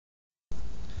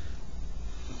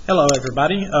Hello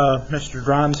everybody, Mr.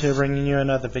 Grimes here bringing you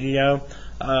another video.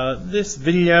 This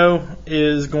video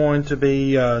is going to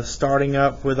be starting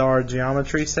up with our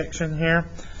geometry section here,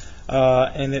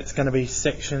 and it's going to be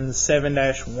section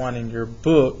 7-1 in your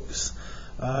books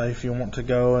if you want to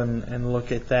go and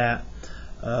look at that,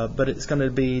 but it's going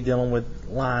to be dealing with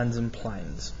lines and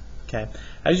planes. Okay,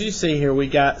 as you see here, we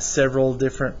got several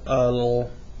different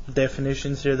little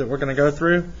definitions here that we're going to go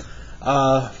through.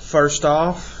 First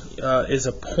off is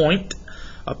a point.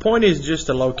 A point is just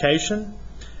a location,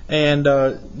 and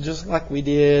just like we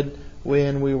did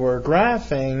when we were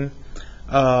graphing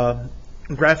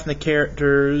the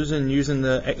characters and using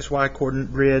the XY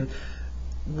coordinate grid,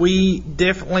 we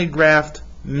definitely graphed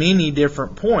many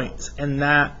different points, and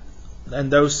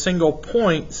those single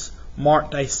points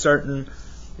marked a certain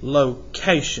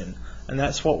location, and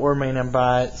that's what we're meaning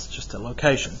by it's just a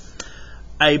location.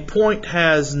 A point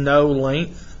has no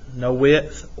length, no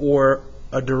width, or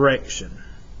a direction.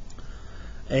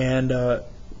 And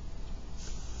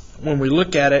when we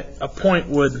look at it, a point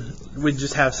we'd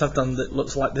just have something that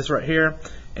looks like this right here,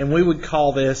 and we would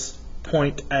call this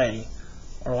point A,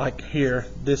 or like here,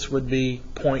 this would be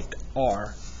point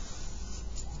R.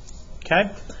 Okay?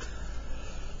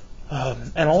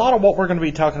 And a lot of what we're going to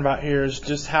be talking about here is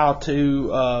just how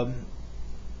to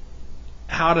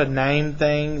name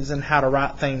things and how to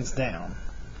write things down.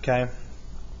 Okay.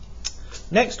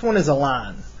 Next one is a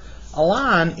line. A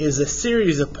line is a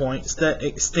series of points that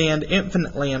extend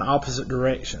infinitely in opposite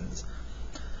directions.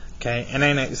 Okay, and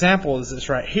an example is this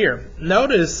right here.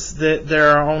 Notice that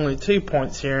there are only 2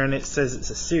 points here, and it says it's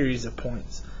a series of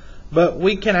points. But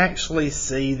we can actually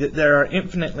see that there are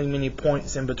infinitely many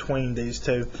points in between these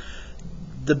two.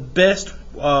 The best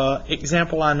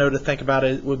example I know to think about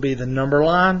it would be the number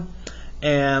line.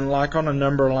 And like on a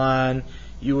number line,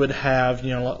 you would have,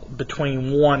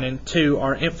 between 1 and 2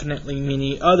 are infinitely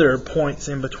many other points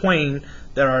in between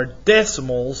that are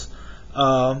decimals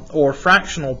or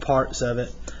fractional parts of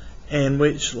it, in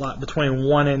which, like between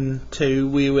 1 and 2,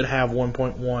 we would have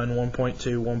 1.1, 1.2,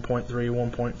 1.3,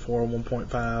 1.4, 1.5,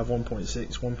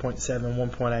 1.6,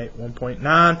 1.7, 1.8,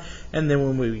 1.9, and then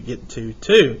when we get to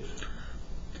 2.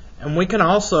 And we can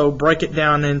also break it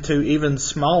down into even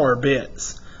smaller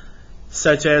bits,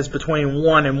 such as between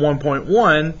 1 and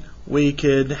 1.1, we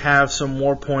could have some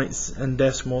more points and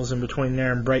decimals in between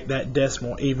there and break that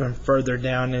decimal even further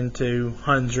down into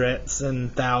hundredths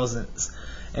and thousandths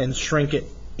and shrink it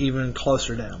even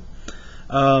closer down.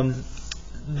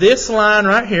 This line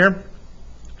right here,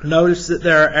 notice that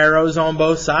there are arrows on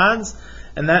both sides,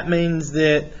 and that means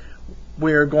that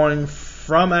we're going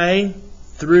from A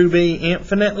through B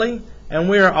infinitely, and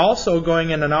we are also going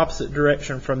in an opposite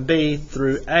direction from B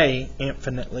through A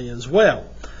infinitely as well.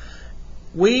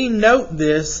 We note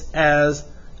this as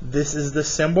this is the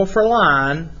symbol for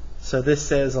line, so this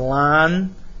says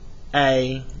line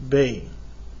AB.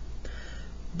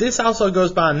 This also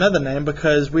goes by another name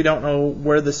because we don't know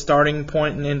where the starting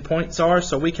point and end points are,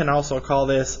 so we can also call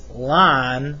this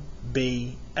line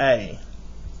BA.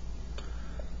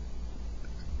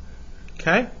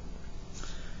 Okay?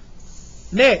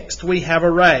 Next, we have a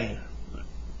ray.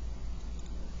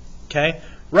 Okay,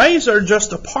 rays are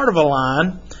just a part of a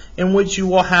line in which you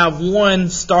will have one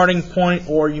starting point,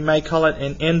 or you may call it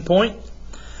an end point.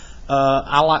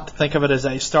 I like to think of it as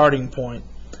a starting point,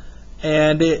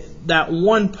 and that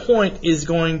one point is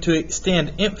going to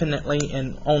extend infinitely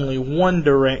in only one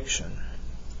direction.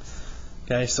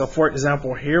 Okay, so for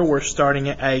example, here we're starting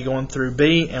at A going through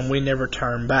B, and we never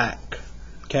turn back.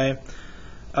 Okay.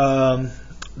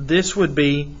 This would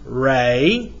be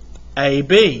ray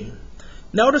AB.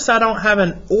 Notice I don't have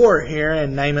an or here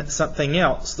and name it something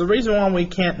else. The reason why we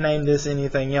can't name this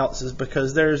anything else is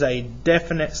because there's a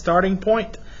definite starting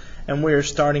point, and we're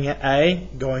starting at A,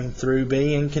 going through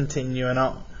B, and continuing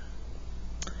on.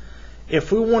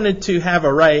 If we wanted to have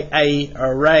array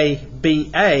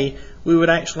BA, we would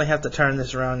actually have to turn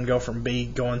this around and go from B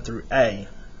going through A.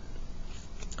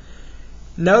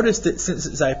 Notice that since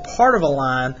it's a part of a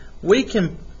line, we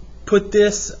can put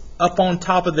this up on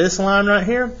top of this line right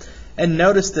here, and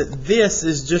notice that this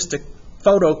is just a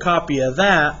photocopy of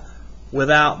that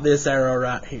without this arrow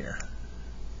right here.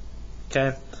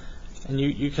 Okay, and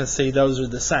you can see those are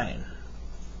the same.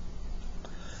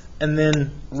 And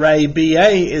then ray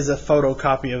BA is a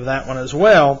photocopy of that one as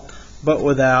well, but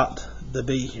without the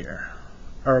B here,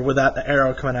 or without the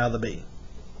arrow coming out of the B.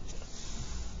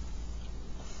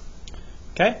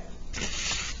 Okay.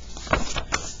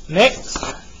 Next,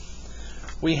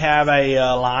 we have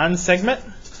a line segment.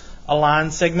 A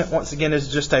line segment, once again,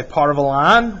 is just a part of a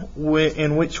line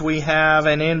in which we have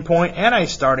an end point and a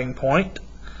starting point.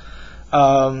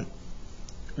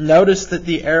 Notice that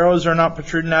the arrows are not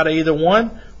protruding out of either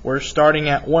one. We're starting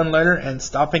at one letter and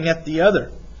stopping at the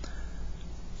other.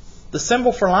 The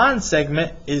symbol for line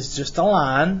segment is just a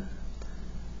line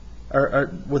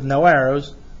or with no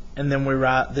arrows, and then we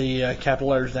write the capital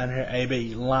letters down here,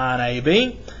 AB, line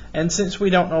AB. And since we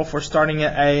don't know if we're starting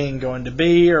at A and going to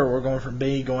B, or we're going from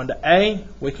B going to A,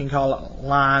 we can call it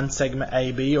line segment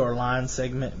AB or line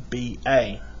segment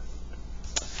BA.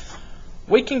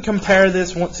 We can compare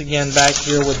this once again back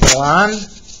here with the line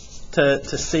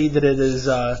to see that it is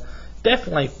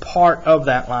definitely part of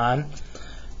that line.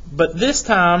 But this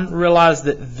time, realize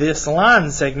that this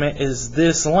line segment is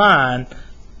this line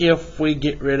if we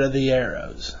get rid of the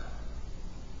arrows.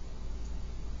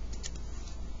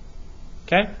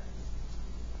 Okay?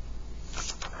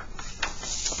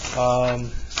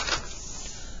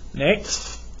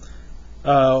 Next,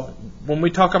 when we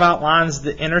talk about lines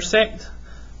that intersect,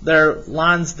 they're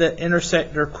lines that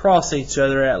intersect or cross each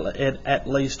other at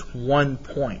least one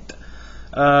point.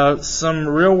 Some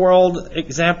real-world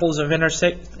examples of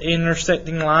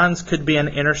intersecting lines could be an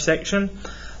intersection.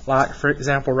 Like, for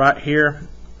example, right here,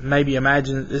 maybe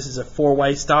imagine that this is a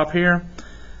four-way stop here.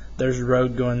 There's a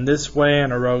road going this way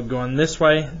and a road going this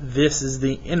way. This is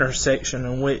the intersection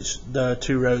in which the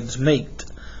two roads meet.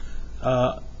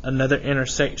 Another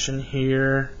intersection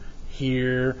here,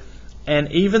 here,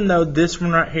 and even though this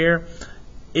one right here,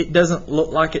 it doesn't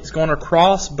look like it's going to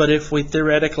cross, but if we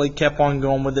theoretically kept on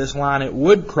going with this line, it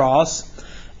would cross.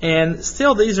 And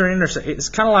still, these are intersecting. It's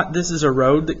kind of like this is a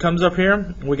road that comes up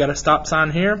here. We got a stop sign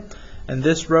here, and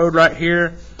this road right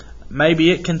here,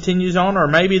 maybe it continues on, or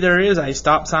maybe there is a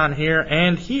stop sign here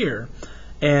and here.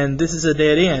 And this is a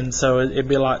dead end, so it'd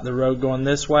be like the road going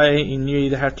this way, and you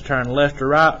either have to turn left or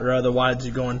right, or otherwise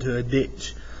you go into a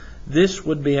ditch. This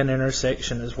would be an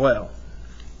intersection as well.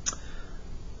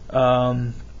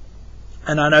 And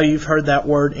I know you've heard that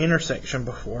word intersection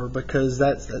before, because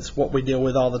that's what we deal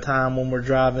with all the time when we're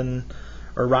driving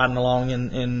or riding along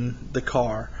in the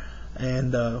car.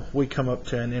 And we come up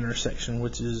to an intersection,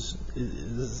 which is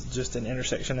just an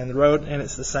intersection in the road, and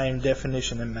it's the same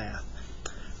definition in math.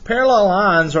 Parallel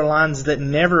lines are lines that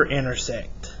never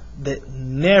intersect.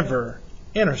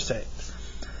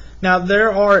 Now,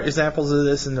 there are examples of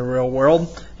this in the real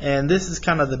world, and this is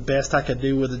kind of the best I could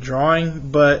do with a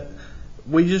drawing, but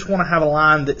we just want to have a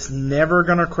line that's never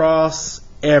going to cross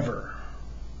ever.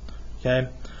 Okay.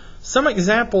 Some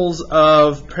examples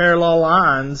of parallel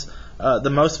lines,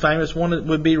 the most famous one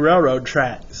would be railroad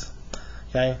tracks.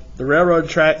 Okay. The railroad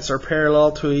tracks are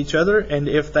parallel to each other, and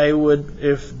if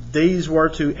these were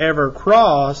to ever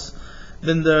cross,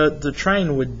 then the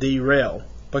train would derail,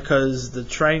 because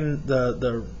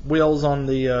the wheels on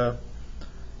the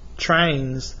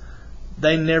trains,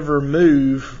 they never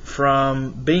move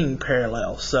from being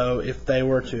parallel. So if they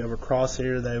were to ever cross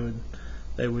here,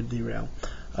 they would derail.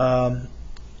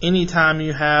 Anytime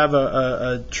you have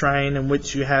a train in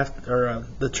which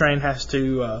the train has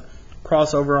to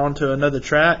cross over onto another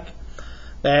track,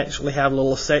 they actually have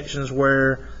little sections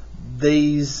where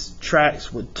these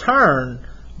tracks would turn,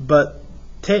 but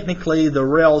technically the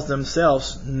rails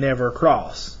themselves never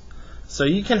cross. So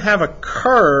you can have a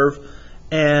curve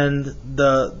and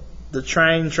the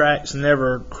train tracks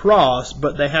never cross,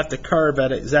 but they have to curve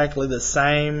at exactly the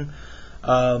same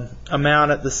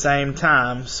amount at the same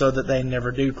time, so that they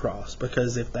never do cross.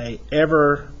 Because if they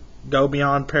ever go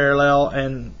beyond parallel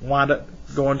and wind up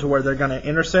going to where they're going to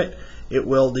intersect, it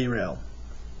will derail.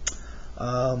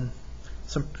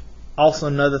 Also,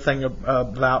 another thing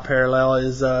about parallel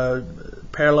is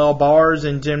parallel bars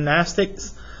in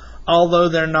gymnastics. Although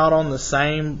they're not on the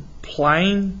same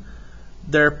plane,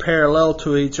 they're parallel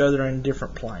to each other in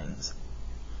different planes.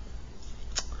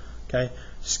 Okay.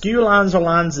 Skew lines are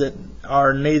lines that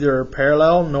are neither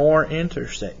parallel nor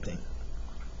intersecting.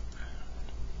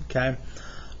 Okay.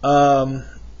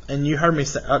 And you heard me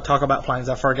talk about planes.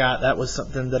 I forgot that was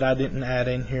something that I didn't add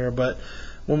in here. But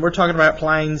when we're talking about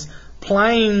planes,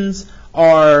 planes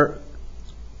are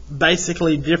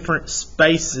basically different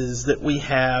spaces that we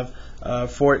have.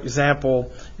 For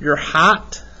example, your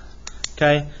height.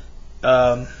 Okay.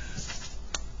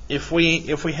 If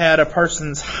we had a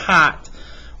person's height,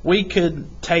 we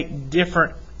could take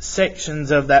different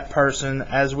sections of that person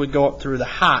as we go up through the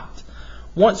height.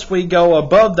 Once we go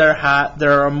above their height,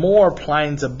 there are more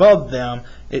planes above them.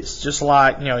 It's just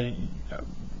like,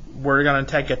 we're going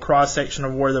to take a cross section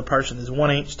of where the person is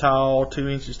 1 inch tall, 2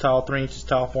 inches tall, 3 inches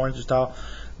tall, 4 inches tall.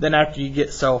 Then after you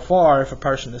get so far, if a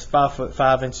person is 5 foot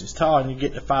 5 inches tall and you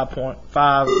get to 5.5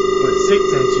 foot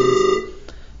 6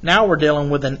 inches, now we're dealing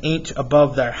with an inch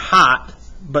above their height,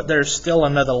 but there's still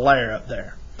another layer up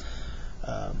there.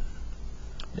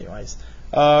 Anyways,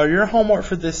 Your homework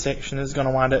for this section is going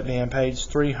to wind up being page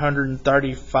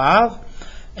 335,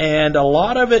 and a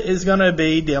lot of it is going to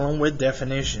be dealing with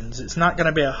definitions. It's not going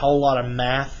to be a whole lot of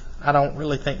math. I don't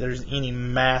really think there's any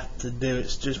math to do.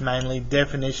 It's just mainly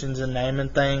definitions and naming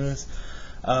things.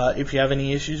 If you have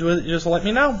any issues with it, just let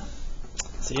me know.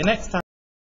 See you next time.